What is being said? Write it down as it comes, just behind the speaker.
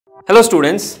Hello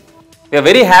students, we are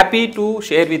very happy to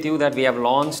share with you that we have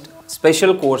launched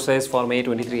special courses for May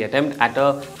 23 attempt at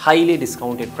a highly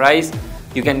discounted price.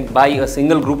 You can buy a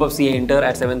single group of CA Inter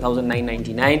at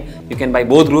 7,999. You can buy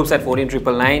both groups at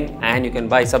 14,999 and you can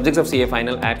buy subjects of CA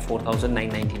Final at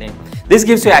 4,999. This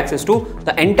gives you access to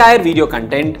the entire video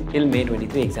content till May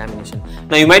 23 examination.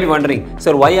 Now you might be wondering,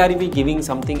 sir, why are we giving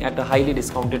something at a highly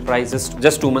discounted price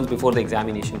just 2 months before the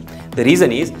examination? The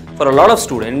reason is, for a lot of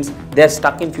students, they are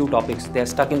stuck in few topics. They are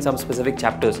stuck in some specific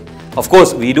chapters. Of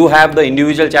course, we do have the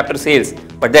individual chapter sales,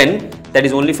 but then that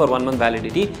is only for 1 month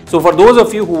validity. So for those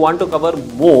of you who want to cover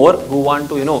more, who want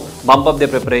to bump up their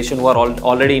preparation, who are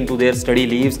already into their study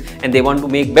leaves and they want to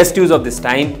make best use of this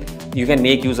time, you can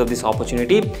make use of this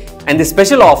opportunity. And this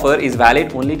special offer is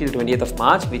valid only till 20th of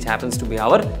March, which happens to be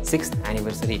our 6th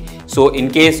anniversary. So in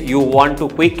case you want to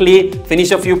quickly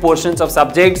finish a few portions of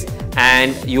subjects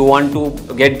and you want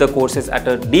to get the courses at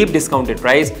a deep discounted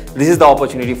price, this is the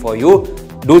opportunity for you.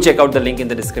 Do check out the link in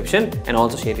the description and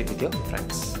also share it with your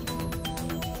friends.